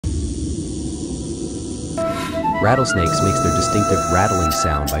Rattlesnakes makes their distinctive rattling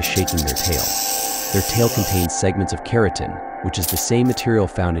sound by shaking their tail. Their tail contains segments of keratin, which is the same material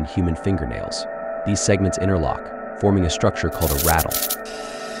found in human fingernails. These segments interlock, forming a structure called a rattle.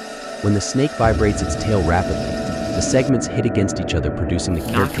 When the snake vibrates its tail rapidly, the segments hit against each other, producing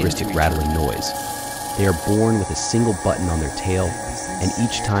the characteristic rattling noise. They are born with a single button on their tail, and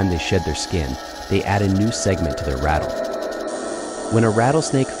each time they shed their skin, they add a new segment to their rattle. When a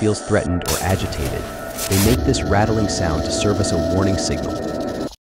rattlesnake feels threatened or agitated, they make this rattling sound to serve as a warning signal,